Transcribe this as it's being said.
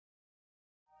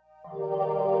Hello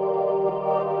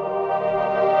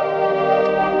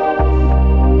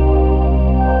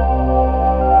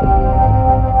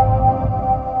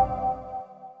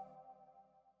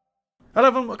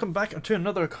everyone, welcome back to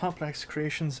another Complex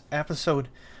Creations episode.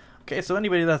 Okay, so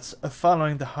anybody that's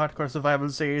following the Hardcore Survival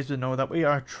series will know that we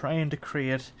are trying to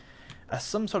create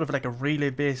some sort of like a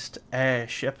relay based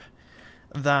ship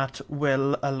that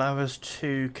will allow us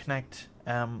to connect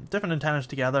different antennas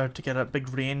together to get a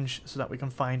big range so that we can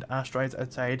find asteroids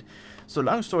outside. So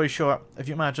long story short, if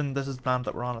you imagine this is the planet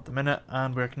that we're on at the minute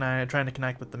and we're trying to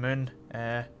connect with the moon,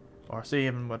 or say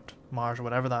even with Mars or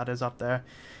whatever that is up there.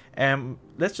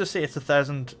 Let's just say it's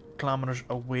 1,000 kilometers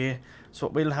away. So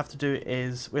what we'll have to do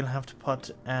is we'll have to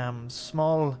put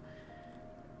small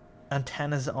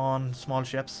antennas on small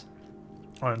ships,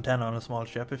 or antenna on a small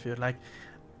ship if you'd like,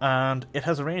 and it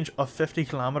has a range of 50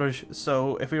 kilometers.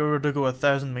 So if we were to go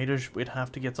 1,000 meters, we'd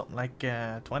have to get something like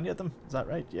 20 of them. Is that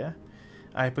right? Yeah.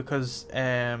 Because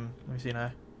let me see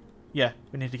now. Yeah,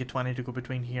 we need to get 20 to go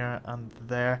between here and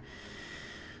there.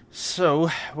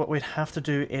 So what we'd have to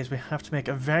do is we have to make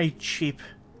a very cheap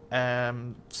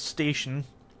station,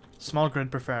 small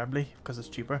grid preferably because it's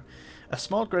cheaper, a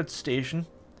small grid station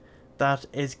that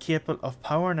is capable of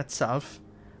powering itself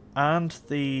and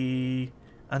the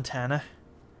antenna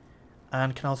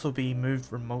and can also be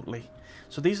moved remotely.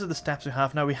 So these are the steps we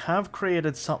have. Now we have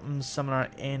created something similar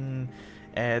in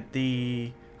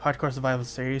the Hardcore Survival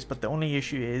series, but the only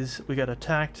issue is we got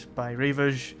attacked by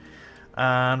Ravage.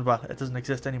 And well, it doesn't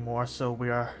exist anymore, so we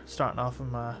are starting off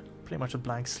from pretty much a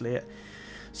blank slate.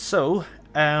 So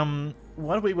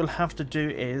what we will have to do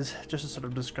is, just to sort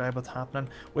of describe what's happening,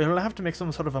 we'll have to make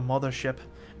some sort of a mothership.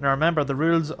 Now remember, the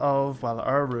rules of, well,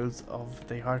 our rules of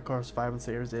the Hardcore Survival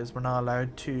series is we're not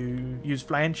allowed to use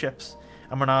flying ships,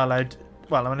 and we're not allowed,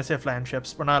 well, when I say flying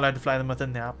ships, we're not allowed to fly them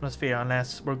within the atmosphere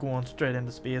unless we're going straight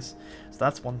into space. So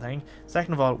that's one thing.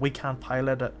 Second of all, we can't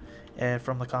pilot it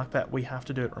from the cockpit. We have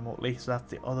to do it remotely, so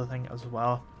that's the other thing as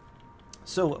well.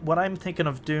 So what I'm thinking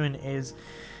of doing is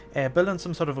building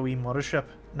some sort of a wee mothership.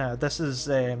 Now this is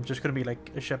just going to be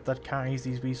like a ship that carries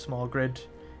these wee small grid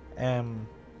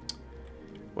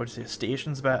what do you say,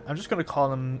 stations, but I'm just going to call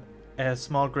them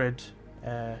small grid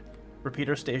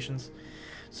repeater stations.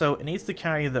 So it needs to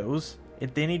carry those.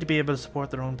 They need to be able to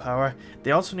support their own power.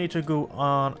 They also need to go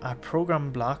on a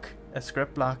program block, a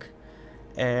script block,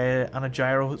 and a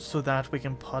gyro, so that we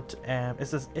can put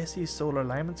it's this ISI solar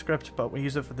alignment script, but we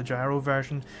use it for the gyro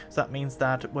version. So that means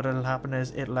that what will happen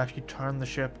is it'll actually turn the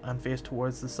ship and face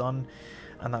towards the sun,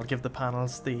 and that'll give the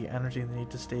panels the energy they need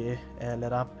to stay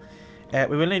lit up.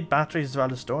 We will need batteries as well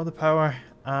to store the power,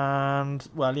 and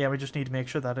well, yeah, we just need to make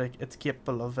sure that it's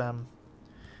capable of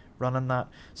running that.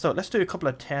 So let's do a couple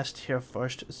of tests here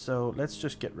first. So let's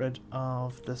just get rid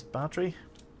of this battery,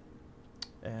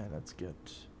 and let's get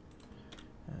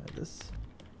this,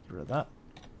 get rid of that.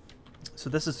 So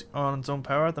this is on its own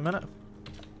power at the minute.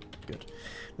 Good.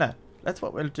 Now that's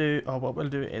what we'll do. Or what we'll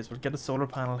do is we'll get a solar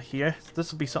panel here. So this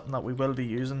will be something that we will be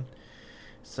using.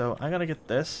 So I'm gonna get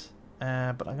this,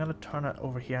 but I'm gonna turn it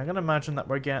over here. I'm gonna imagine that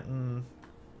we're getting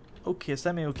okay,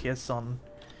 semi-okay sun.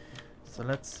 So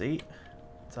let's see.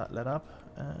 Is that lit up?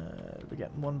 We're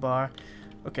getting 1 bar.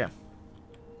 Okay.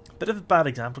 Bit of a bad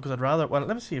example because I'd rather. Well,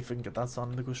 let me see if we can get that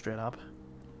sun to go straight up.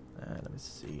 Let me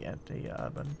see, empty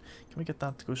admin. Can we get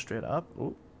that to go straight up?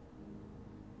 Oh.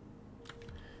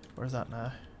 Where's that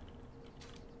now?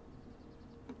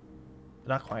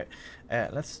 Not quite.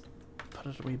 Let's put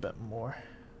it a wee bit more.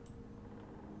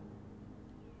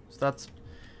 So that's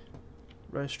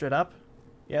right straight up.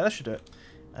 Yeah, that should do it.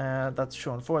 That's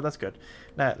showing 4, that's good.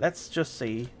 Now, let's just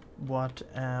see what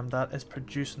that is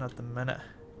producing at the minute.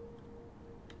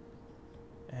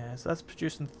 So that's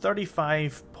producing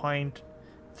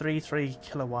 35.33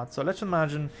 kilowatts. So let's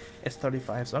imagine it's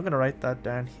 35. So I'm going to write that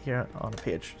down here on a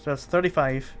page. So that's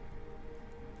 35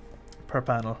 per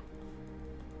panel.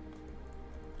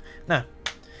 Now,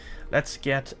 let's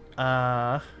get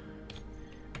antenna.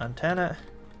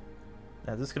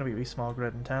 Now this is going to be a wee small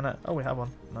grid antenna. Oh, we have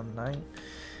one. Number 9.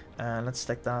 And let's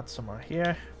stick that somewhere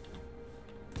here.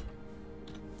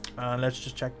 And let's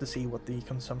just check to see what the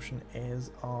consumption is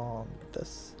on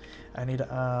this. I need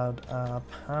to add a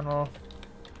panel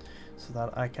so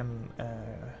that I can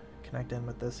connect in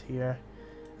with this here.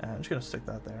 I'm just going to stick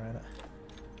that there in it.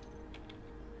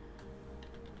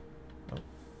 Oh.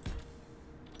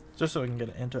 Just so we can get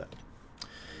it into it.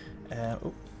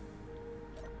 Oh.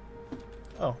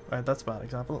 Oh, right, that's a bad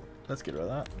example. Let's get rid of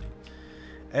that.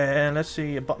 And let's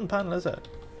see, a button panel, is it?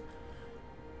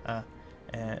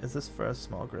 Is this for a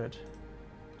small grid?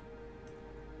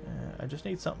 I just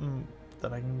need something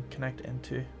that I can connect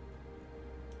into.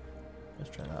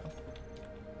 Let's try that.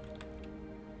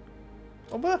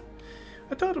 Oh, what?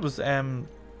 I thought it was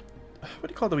what do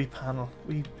you call the wee panel?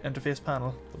 Wee interface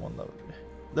panel, the one that.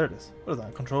 There it is. What is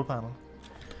that? Control panel.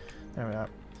 There we are.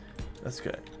 Let's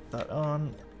get that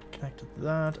on. Connected to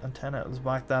that antenna. Let's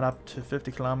back that up to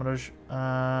 50 kilometers,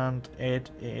 and it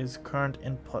is current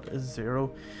input is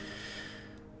 0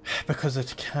 because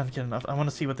it can't get enough. I want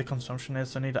to see what the consumption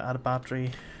is, so I need to add a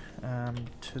battery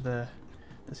to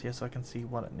this here so I can see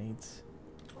what it needs.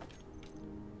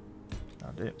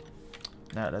 I'll do.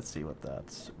 Now let's see what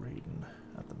that's reading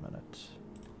at the minute.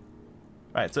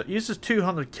 Right, so it uses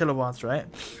 200 kilowatts, right?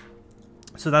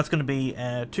 So that's going to be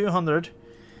 200.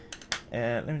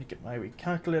 Let me get my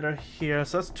calculator here.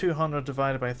 So that's 200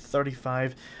 divided by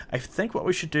 35. I think what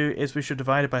we should do is we should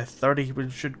divide it by 30. We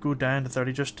should go down to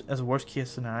 30 just as a worst case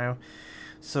scenario.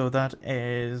 So that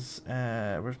is,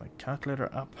 where's my calculator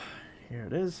up? Here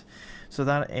it is. So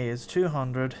that is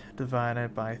 200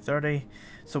 divided by 30.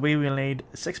 So we will need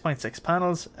 6.6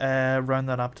 panels. Round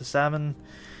that up to 7.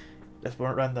 Let's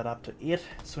round that up to 8,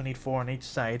 so we need 4 on each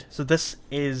side. So this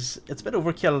is, it's a bit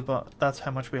overkill, but that's how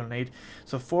much we'll need.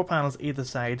 So 4 panels either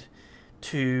side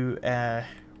to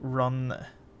run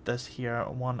this here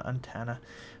one antenna.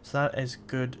 So that is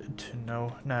good to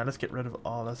know. Now let's get rid of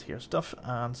all this here stuff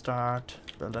and start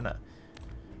building it.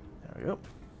 There we go.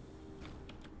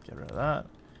 Get rid of that.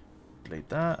 Delete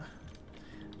that.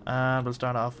 And we'll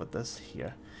start off with this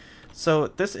here. So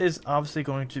this is obviously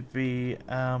going to be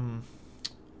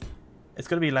it's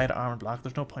going to be light armor block.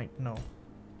 There's no point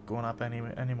going up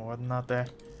any more than that there.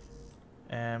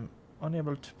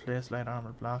 Unable to place light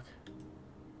armor block.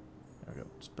 There we go.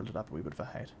 Just build it up a wee bit of a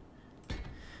height.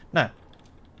 Now,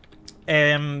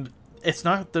 it's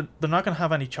not they're not going to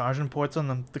have any charging ports on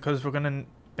them because we're going to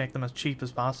make them as cheap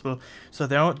as possible. So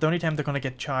the only time they're going to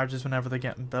get charged is whenever they're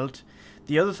getting built.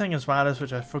 The other thing as well is,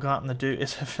 which I've forgotten to do,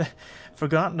 is I've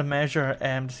forgotten to measure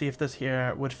to see if this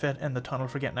here would fit in the tunnel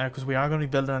for getting out, because we are going to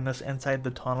be building this inside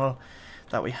the tunnel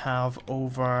that we have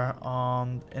over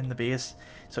in the base.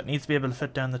 So it needs to be able to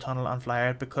fit down the tunnel and fly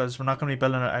out, because we're not going to be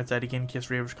building it outside again in case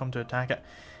Reavers come to attack it.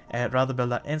 Rather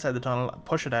build that inside the tunnel,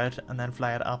 push it out, and then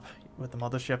fly it up with the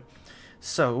mothership.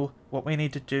 So what we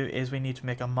need to do is we need to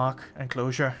make a mock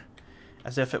enclosure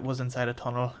as if it was inside a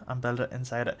tunnel and build it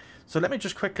inside it. So let me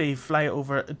just quickly fly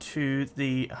over to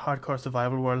the hardcore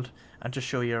survival world and just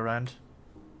show you around.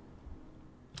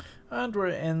 And we're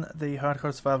in the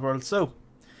hardcore survival world. So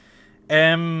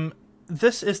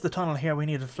this is the tunnel here we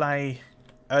need to fly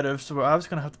out of. So we're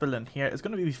obviously going to have to build it in here. It's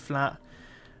going to be flat,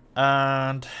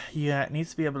 and yeah, it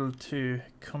needs to be able to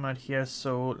come out here.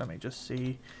 So let me just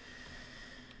see.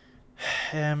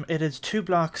 It is 2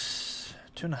 blocks,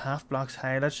 2.5 blocks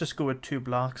high. Let's just go with 2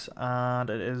 blocks, and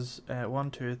it is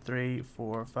 1, 2, 3,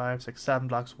 4, 5, 6, 7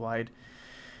 blocks wide.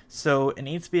 So it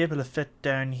needs to be able to fit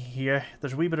down here.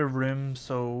 There's a wee bit of room,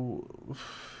 so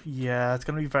yeah, it's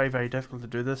going to be very, very difficult to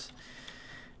do this.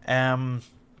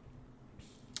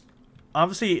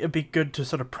 Obviously it'd be good to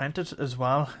sort of print it as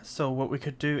well. So what we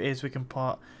could do is we can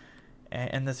put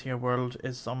in this here world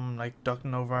is some like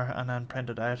ducting over and then print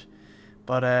it out.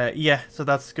 But yeah, so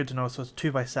that's good to know. So it's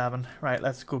 2x7. Right,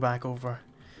 let's go back over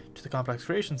to the complex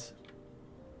creations.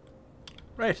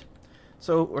 Right,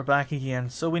 so we're back again.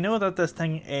 So we know that this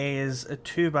thing is a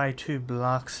 2x2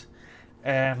 blocks.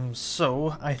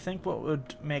 So I think what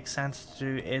would make sense to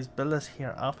do is build this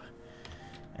here up.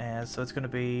 So it's going to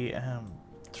be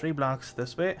 3 blocks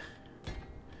this way,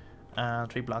 and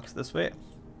 3 blocks this way,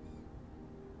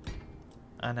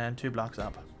 and then 2 blocks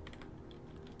up.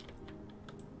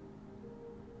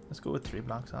 Let's go with 3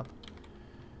 blocks up.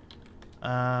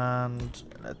 And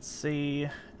let's see.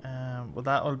 Well,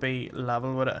 that will be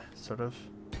level with it, sort of.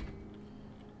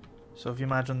 So if you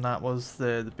imagine that was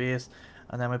the base,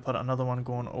 and then we put another one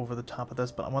going over the top of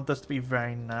this. But I want this to be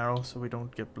very narrow so we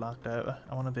don't get blocked out.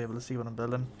 I want to be able to see what I'm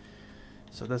building.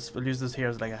 So this, we'll use this here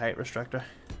as like a height restrictor.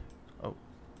 Oh.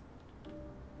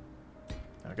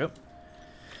 There we go.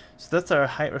 So that's our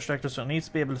height restrictor, so it needs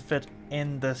to be able to fit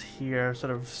in this here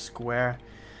sort of square.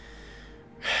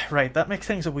 Right, that makes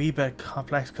things a wee bit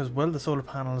complex, because will the solar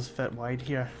panels fit wide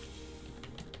here?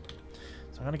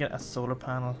 So I'm going to get a solar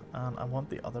panel, and I want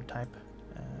the other type.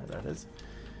 There it is.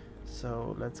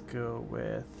 So let's go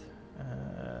with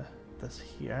this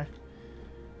here.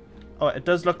 Oh, it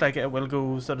does look like it will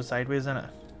go sort of sideways in it.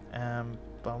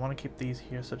 But I want to keep these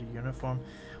here sort of uniform.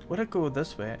 Would it go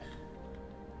this way?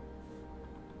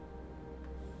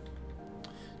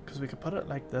 Because we could put it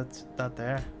like that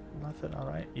there. Will that fit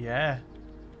alright? Yeah.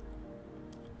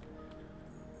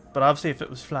 But obviously if it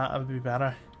was flat, it would be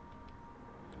better.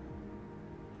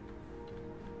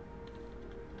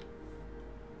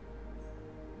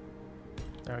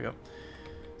 There we go.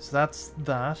 So that's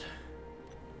that.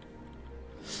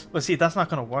 Well, see, that's not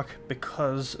going to work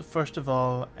because, first of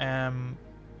all,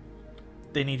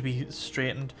 they need to be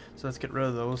straightened. So let's get rid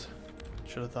of those.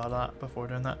 Should have thought of that before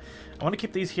doing that. I want to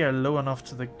keep these here low enough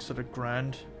to the sort of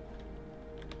ground.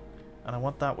 And I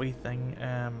want that wee thing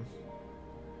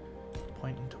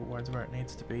pointing towards where it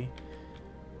needs to be.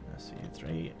 Let's see,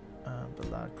 3, and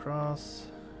build that across.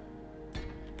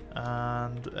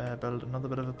 And build another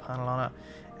bit of a panel on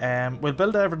it. We'll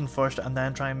build everything first and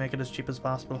then try and make it as cheap as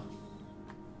possible.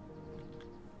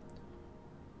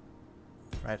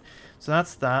 Right, so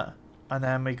that's that. And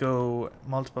then we go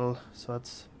multiple, so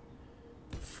it's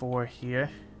 4 here.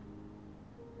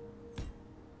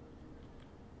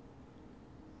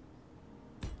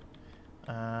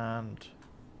 And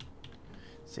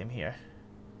same here.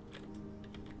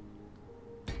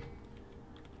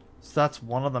 So that's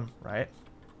one of them, right?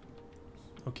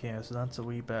 Okay, so that's a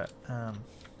wee bit,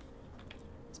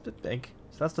 it's a bit big.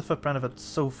 So that's the footprint of it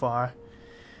so far.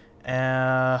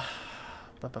 So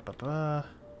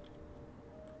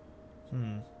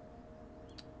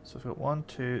we've got 1,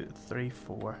 2, 3,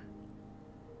 4.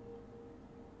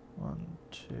 1,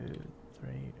 2,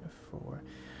 3, 4.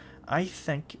 I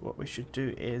think what we should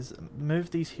do is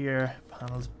move these here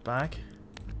panels back.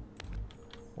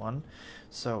 1.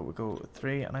 So we go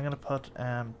 3, and I'm gonna put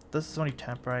this is only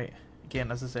temporary. Again,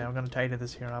 as I say, I'm gonna tidy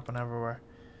this here up and everywhere.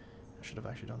 I should have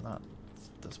actually done that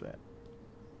this way.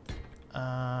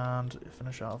 And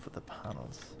finish off with the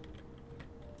panels.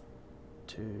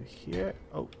 2 here.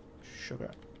 Oh,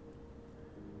 sugar.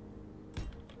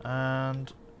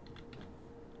 And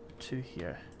 2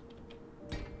 here.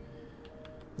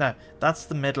 Now, that's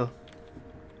the middle.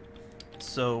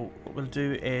 So what we'll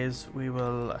do is we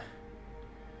will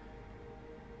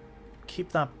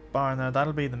keep that bar in there.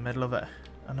 That'll be the middle of it.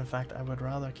 And in fact, I would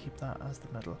rather keep that as the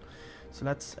middle. So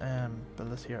let's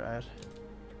build this here out.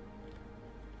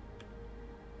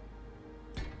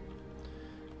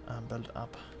 And build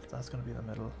up. So that's going to be the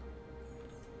middle.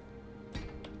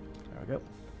 There we go.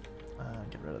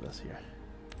 And get rid of this here.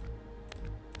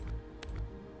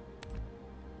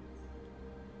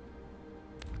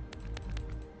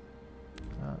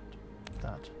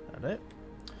 That it.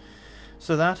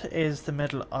 So that is the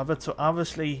middle of it. So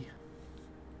obviously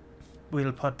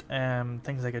we'll put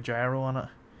things like a gyro on it,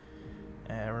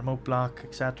 a remote block,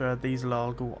 etc. These will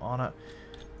all go on it,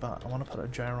 but I want to put a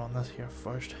gyro on this here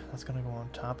first. That's going to go on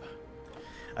top.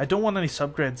 I don't want any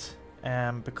subgrids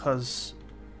because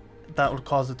that will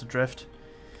cause it to drift.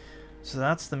 So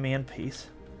that's the main piece.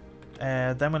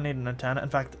 Then we'll need an antenna. In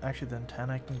fact, actually the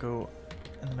antenna can go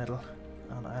in the middle,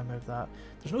 and I'll move that.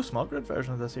 There's no small grid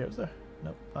version of this here, is there?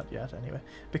 Nope, not yet anyway.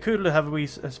 Be cool to have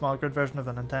a small grid version of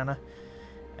an antenna.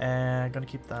 Gonna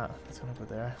keep that. That's gonna go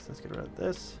there. So let's get rid of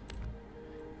this.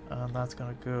 And that's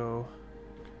gonna go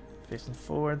facing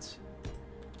forwards.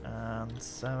 And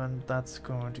 7, that's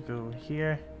going to go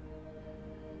here.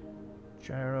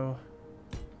 Gyro.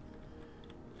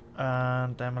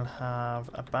 And then we'll have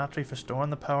a battery for storing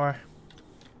the power.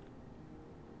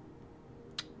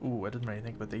 Ooh, I didn't really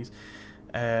think about these.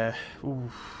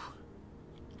 Ooh.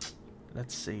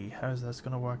 Let's see, how's this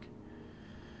gonna work?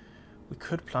 We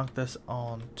could plonk this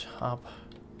on top.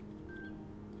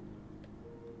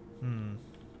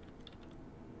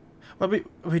 Well,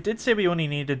 we did say we only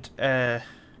needed a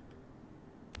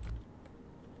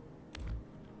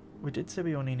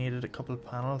couple of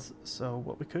panels. So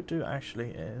what we could do actually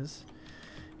is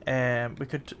we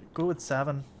could go with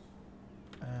 7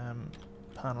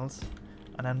 panels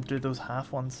and then do those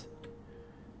half ones.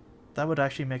 That would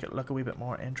actually make it look a wee bit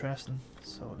more interesting.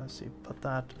 So let's see, put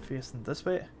that facing this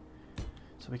way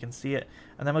so we can see it,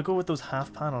 and then we'll go with those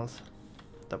half panels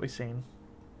that we've seen,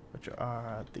 which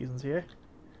are these ones here.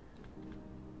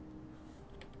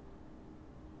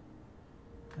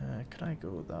 Could I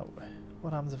go that way?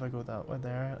 What happens if I go that way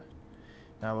there?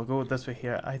 Now we'll go this way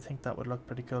here. I think that would look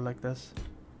pretty cool like this.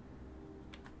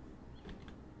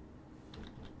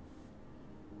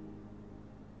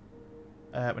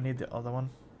 We need the other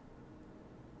one.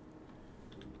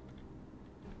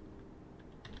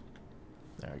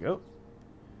 There we go.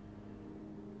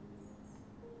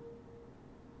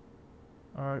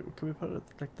 Or could we put it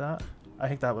like that? I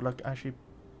think that would look actually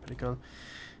pretty cool.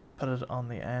 Put it on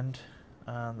the end,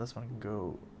 and this one can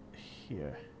go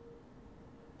here.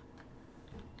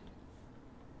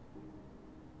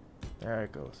 There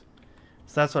it goes.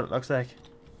 So that's what it looks like.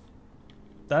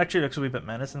 That actually looks a wee bit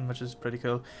menacing, which is pretty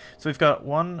cool. So we've got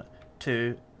 1,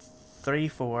 2, 3,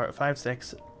 4, 5,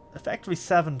 6, effectively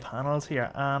 7 panels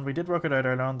here, and we did work it out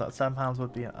earlier on that 7 panels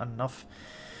would be enough.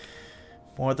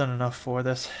 more than enough for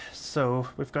this. So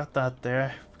we've got that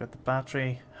there. We've got the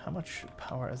battery. How much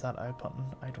power is that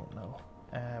outputting? I don't know.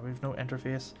 We've no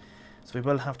interface, so we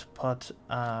will have to put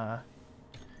a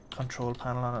control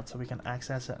panel on it so we can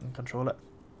access it and control it.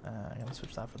 I'm gonna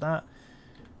switch that for that,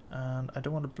 and I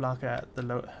don't want to block out the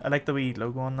logo. I like the wee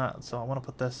logo on that, so I want to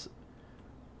put this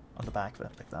on the back of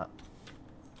it like that.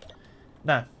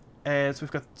 Now, so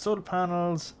we've got solar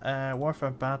panels,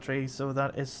 warfare battery, so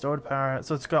that is stored power.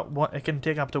 So it's got one. It can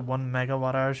take up to 1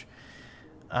 megawatt hours,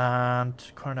 and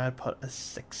current output is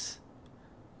 6,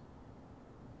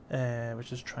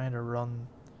 which is trying to run.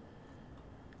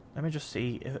 Let me just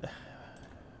see if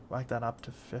whack that up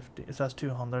to 50. It says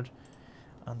 200,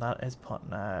 and that is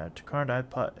putting out. Current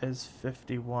output is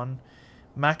 51.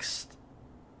 Max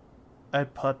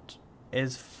output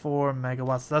is 4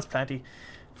 megawatts. So that's plenty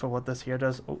for what this here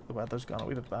does. Oh, the weather's gone a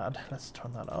wee bit bad. Let's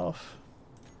turn that off.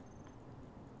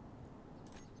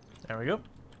 There we go.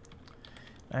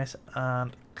 Nice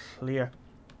and clear.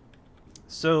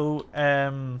 So,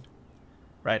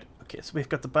 right. Okay, so we've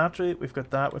got the battery, we've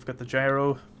got that, we've got the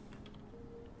gyro.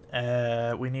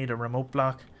 We need a remote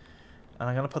block, and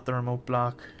I'm gonna put the remote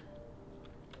block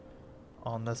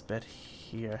on this bit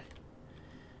here.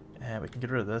 We can get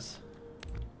rid of this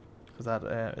because that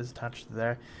is attached to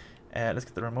there. Let's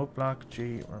get the remote block,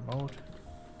 G remote,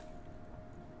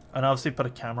 and obviously put a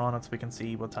camera on it so we can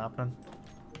see what's happening.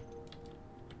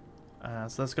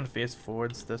 So that's going to face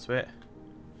forwards this way,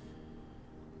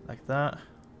 like that,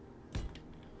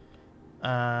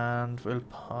 and we'll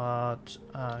put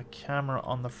a camera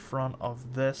on the front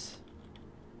of this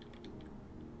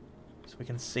so we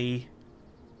can see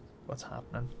what's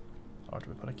happening. Or do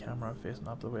we put a camera facing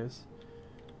up the ways?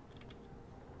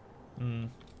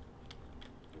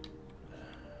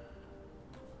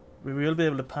 We will be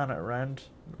able to pan it around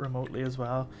remotely as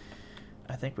well.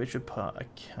 I think we should put a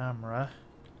camera,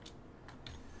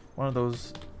 one of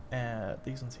those,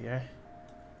 these ones here.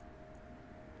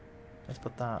 Let's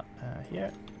put that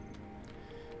here,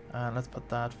 and let's put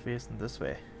that facing this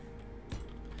way.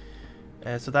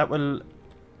 So that will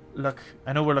look,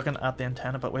 I know we're looking at the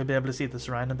antenna, but we'll be able to see the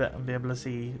surrounding bit and be able to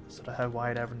see sort of how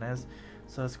wide everything is.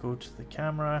 So let's go to the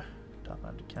camera, top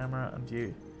mounted camera, and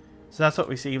view. So that's what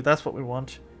we see, that's what we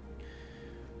want.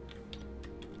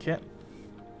 Okay,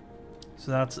 so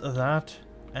that's that.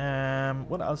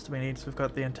 What else do we need? So we've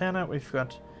got the antenna, we've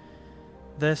got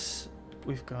this,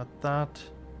 we've got that,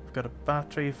 we've got a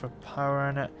battery for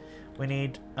powering it. We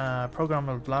need a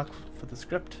programmable block for the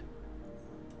script.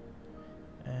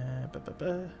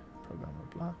 Programmable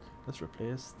block. Let's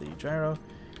replace the gyro,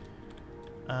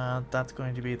 and that's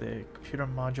going to be the computer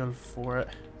module for it.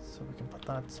 So we can put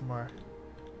that somewhere.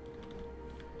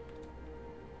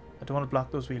 I don't want to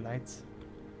block those wee lights.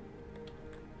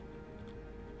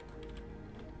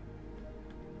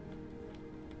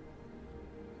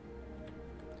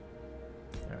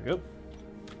 There we go.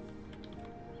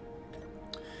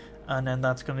 And then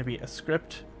that's going to be a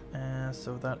script.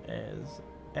 So that is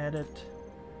edit,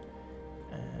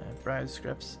 browse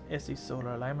scripts, SE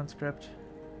solar alignment script.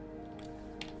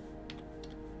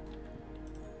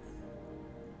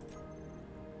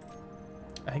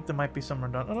 I think there might be some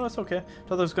redundant. Oh no, it's okay.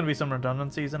 Thought there's going to be some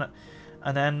redundancies in it.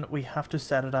 And then we have to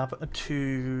set it up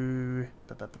to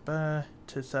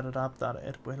set it up that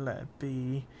it will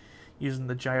be using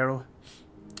the gyro.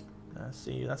 Let's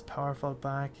see, that's powerful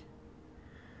back.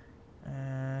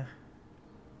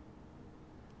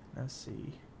 Let's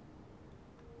see.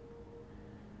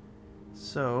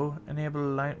 So enable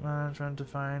light management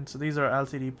defined. So these are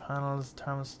LCD panels,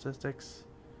 thermal statistics,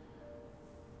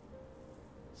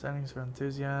 settings for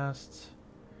enthusiasts.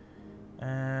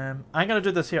 I'm gonna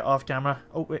do this here off camera.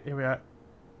 Oh wait, here we are.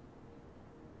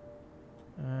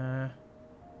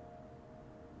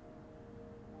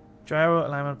 Gyro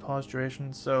alignment, pause,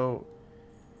 duration. So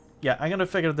yeah, I'm gonna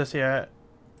figure this here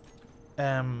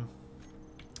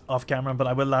off camera, but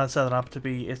I will set it up to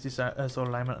be SD solar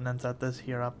alignment and then set this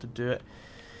here up to do it.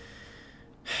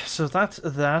 So that's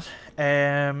that.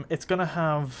 It's gonna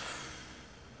have.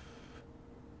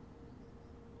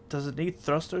 Does it need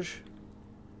thrusters?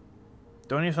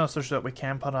 The only thrusters that we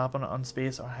can put up on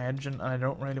space are hydrogen, and I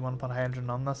don't really want to put hydrogen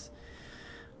on this.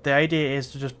 The idea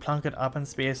is to just plonk it up in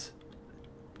space,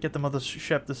 get the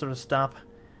mothership to sort of stop,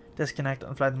 disconnect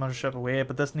and fly the mothership away,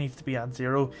 but this needs to be at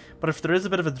 0. But if there is a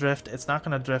bit of a drift, it's not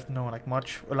going to drift like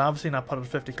much. We'll obviously not put it at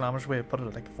 50 kilometers away, put it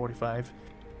at like 45.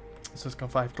 So it's got a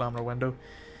 5 kilometer window.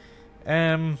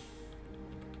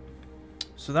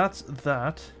 So that's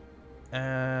that.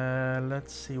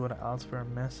 Let's see what else we're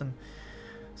missing.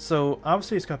 So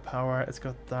obviously it's got power, it's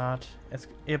got that, it's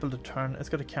able to turn, it's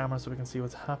got a camera so we can see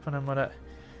what's happening with it.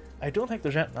 I don't think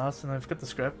there's anything else, and I've got the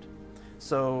script.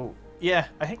 So yeah,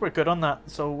 I think we're good on that.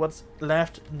 So what's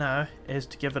left now is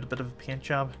to give it a bit of a paint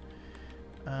job.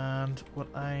 And what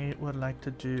I would like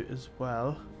to do as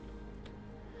well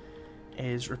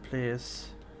is replace...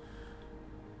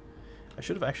 I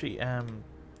should have actually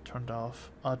turned on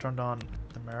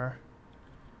the mirror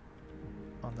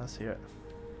on this here.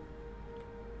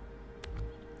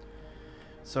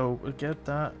 So we'll get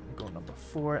that. We'll go number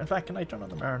 4. In fact, can I turn on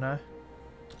the mirror now?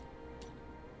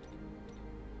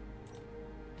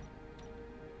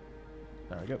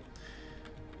 There we go.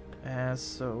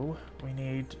 So we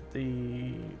need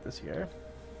this here,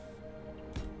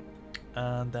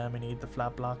 and then we need the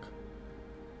flat block,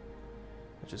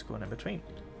 which is going in between.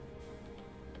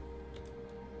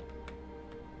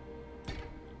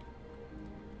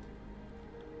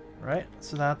 Right,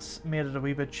 so that's made it a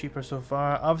wee bit cheaper so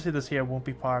far. Obviously this here won't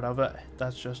be part of it.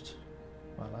 That's just,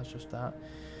 well, that's just that.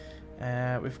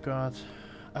 We've got,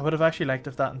 I would have actually liked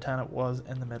if that antenna was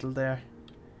in the middle there.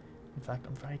 In fact,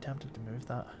 I'm very tempted to move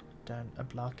that down a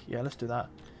block. Yeah, let's do that.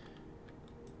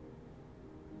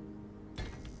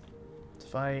 So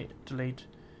if I delete,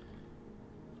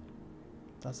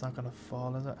 that's not going to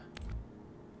fall, is it?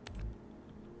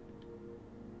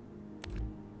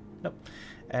 Nope.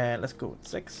 Let's go with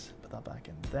 6. Put that back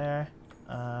in there.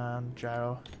 And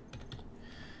gyro.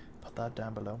 Put that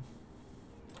down below.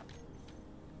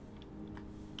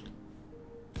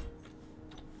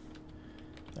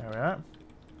 There we are.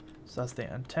 So that's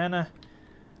the antenna.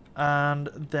 And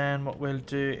then what we'll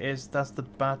do is that's the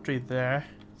battery there.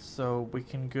 So we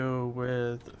can go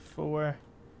with 4.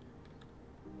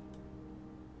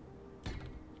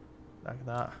 Like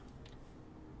that.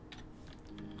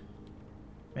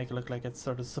 Make it look like it's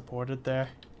sort of supported there.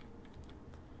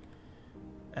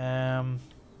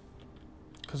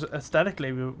 Because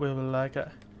aesthetically we will like it.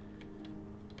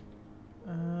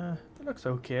 That looks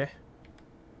okay.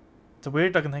 It's a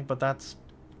weird looking thing, but it's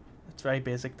very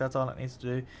basic. That's all it needs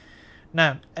to do.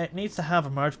 Now it needs to have a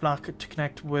merge block to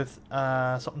connect with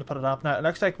something to put it up. Now it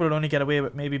looks like we'll only get away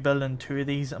with maybe building 2 of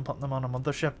these and putting them on a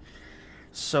mothership.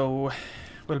 So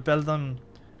we'll build them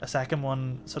a second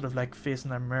one sort of like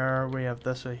facing a mirror. We have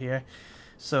this right here.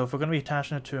 So if we're going to be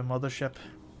attaching it to a mothership,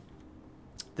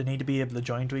 they need to be able to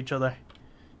join to each other.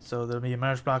 So there'll be a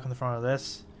merge block on the front of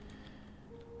this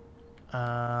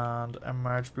and a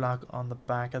merge block on the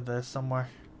back of this somewhere.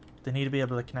 They need to be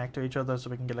able to connect to each other so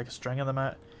we can get like a string of them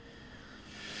out.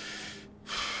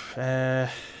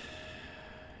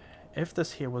 If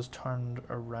this here was turned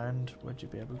around, would you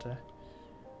be able to?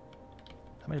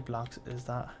 How many blocks is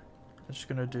that? I'm just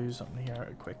gonna do something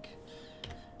here quick.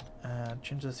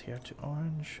 Change this here to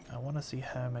orange. I want to see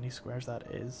how many squares that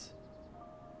is.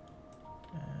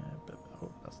 But,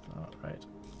 oh, that's not right.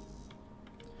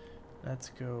 Let's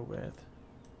go with.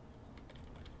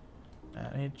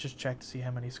 I need to just check to see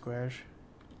how many squares.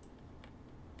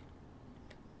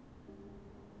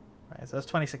 Right, so that's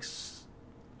 26.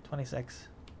 26.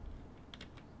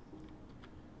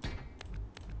 So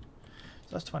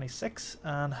that's 26.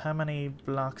 And how many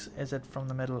blocks is it from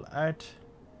the middle out?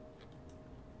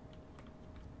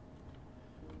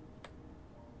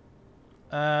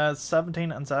 Uh,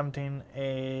 17 and 17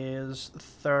 is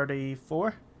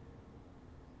 34.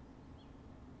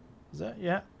 Is it?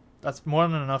 Yeah. That's more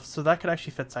than enough. So that could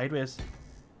actually fit sideways.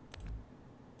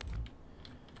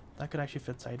 That could actually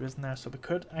fit sideways in there. So we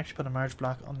could actually put a merge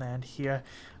block on the end here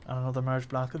and another merge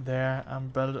block there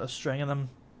and build a string of them.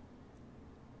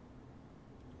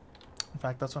 In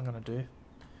fact, that's what I'm going to do.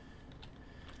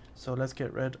 So let's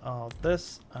get rid of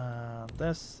this and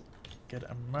this. Get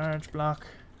a merge block.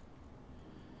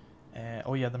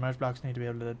 Oh yeah, the merge blocks need to be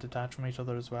able to detach from each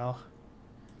other as well.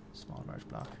 Small merge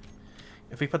block.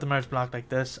 If we put the merge block like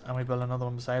this and we build another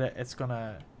one beside it, it's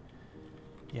gonna,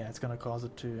 yeah, it's gonna cause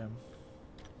it to.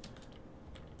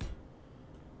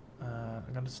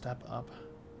 I'm gonna step up.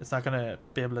 It's not gonna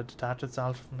be able to detach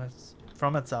itself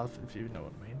from itself, if you know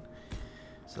what I mean.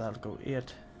 So that'll go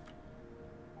 8.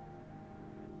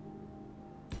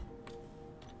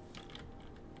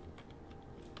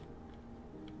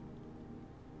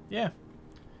 Yeah.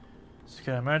 So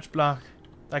get a merge block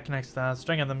that connects to that,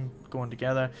 string of them going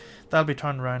together. That'll be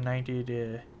turned around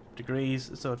 90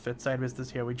 degrees so it fits sideways.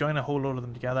 This here, we join a whole load of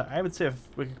them together. I would say if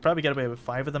we could probably get away with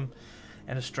 5 of them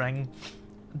in a string.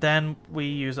 Then we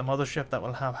use a mothership that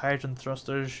will have hydrogen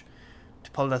thrusters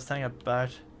to pull this thing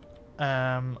about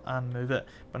and move it,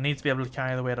 but it needs to be able to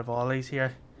carry the weight of all these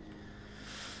here.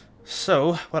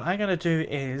 So what I'm going to do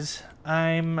is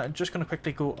I'm just going to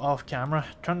quickly go off camera,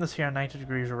 turn this here 90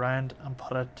 degrees around and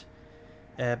put it,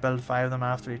 build 5 of them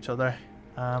after each other.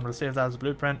 We'll save that as a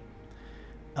blueprint.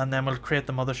 and then we'll create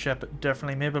the mothership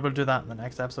differently. Maybe we'll do that in the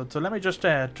next episode. So let me just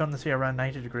turn this here around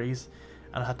 90 degrees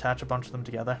and attach a bunch of them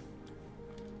together.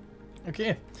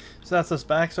 Okay, so that's this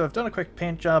back. So I've done a quick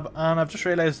paint job, and I've just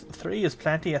realized 3 is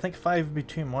plenty. I think 5 would be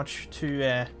too much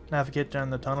to navigate down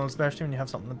the tunnel, especially when you have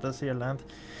something at this here length.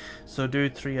 So do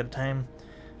 3 at a time.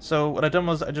 So what I done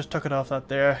was I just took it off that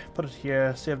there, put it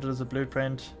here, saved it as a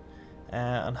blueprint,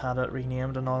 and had it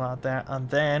renamed and all that there. And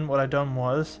then what I done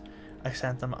was I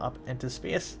sent them up into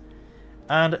space,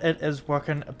 and it is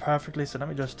working perfectly. So let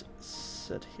me just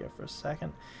sit here for a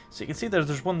second. So you can see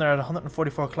there's one there at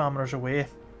 144 kilometers away.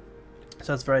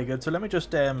 So that's very good. So let me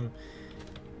just turn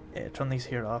these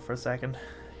here off for a second.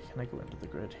 Can I go into the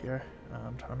grid here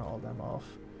and turn all them off?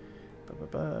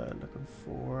 Looking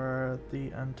for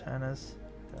the antennas.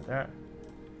 There.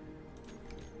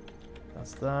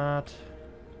 That's that.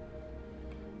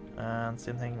 And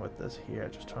same thing with this here.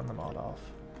 Just turn them all off.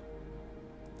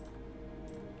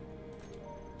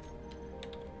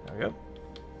 There we go.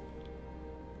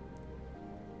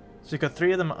 So you've got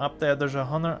 3 of them up there. There's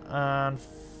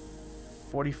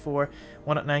 144,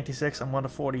 one at 96 and one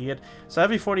at 48. So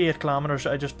every 48 kilometers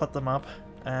I just put them up,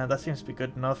 and that seems to be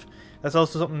good enough. That's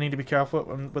also something we need to be careful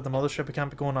with the mothership. We can't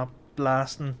be going up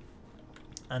blasting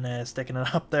and sticking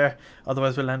it up there,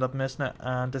 otherwise we'll end up missing it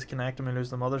and disconnect and we lose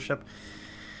the mothership.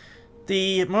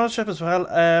 The mothership as well,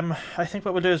 I think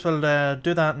what we'll do is we'll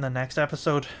do that in the next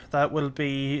episode. That will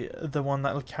be the one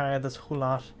that will carry this whole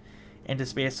lot into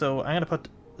space. So I'm going to put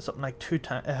something like 2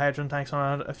 hydrogen tanks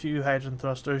on it, a few hydrogen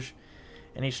thrusters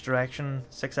in each direction,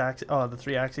 6 axes, the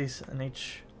 3 axes in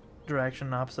each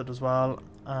direction opposite as well,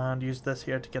 and use this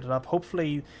here to get it up.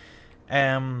 Hopefully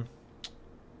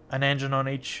an engine on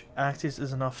each axis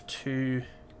is enough to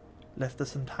lift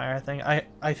this entire thing.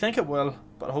 I think it will,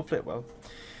 but hopefully it will.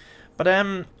 But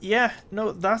yeah,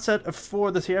 no, that's it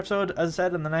for this here episode. As I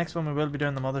said, in the next one we will be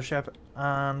doing the mothership,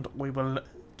 and we will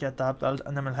get that built,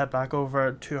 and then we'll head back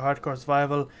over to Hardcore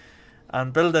Survival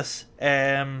and build this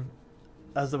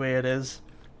as the way it is.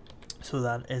 So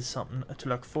that is something to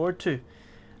look forward to.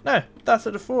 Now, that's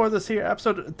it for this here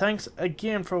episode. Thanks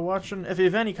again for watching. If you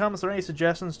have any comments or any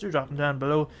suggestions, do drop them down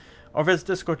below, or visit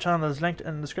Discord channel that is linked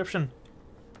in the description.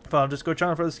 Follow Discord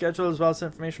channel for the schedule as well as the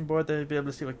information board. There you'll be able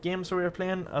to see what games we are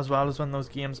playing, as well as when those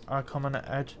games are coming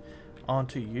out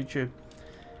onto YouTube.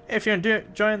 If you're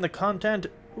enjoying the content,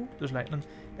 ooh, there's lightning.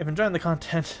 If you're enjoying the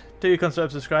content, do consider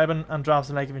subscribing and drop us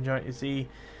a like if you enjoy what you see.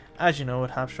 As you know,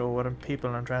 it helps show what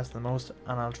people are interested in the most,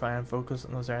 and I'll try and focus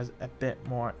on those areas a bit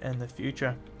more in the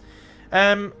future.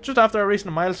 Just after a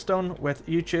recent milestone with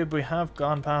YouTube, we have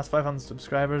gone past 500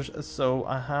 subscribers, so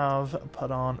I have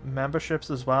put on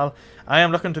memberships as well. I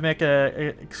am looking to make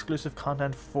exclusive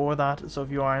content for that, so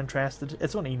if you are interested,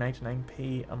 it's only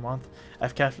 99p a month.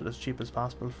 I've kept it as cheap as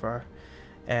possible for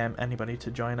anybody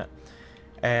to join it.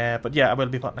 But yeah, I will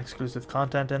be putting exclusive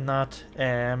content in that,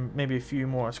 maybe a few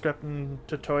more scripting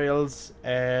tutorials,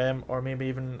 or maybe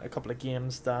even a couple of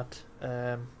games that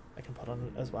I can put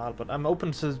on as well. But I'm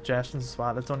open to suggestions as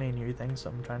well. It's only a new thing, so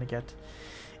I'm trying to get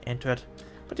into it.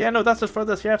 But yeah, no, that's it for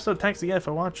this episode. Thanks again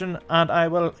for watching, and I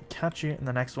will catch you in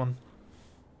the next one.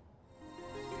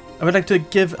 I would like to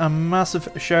give a massive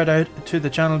shout out to the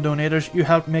channel donators. You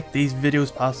help make these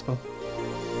videos possible.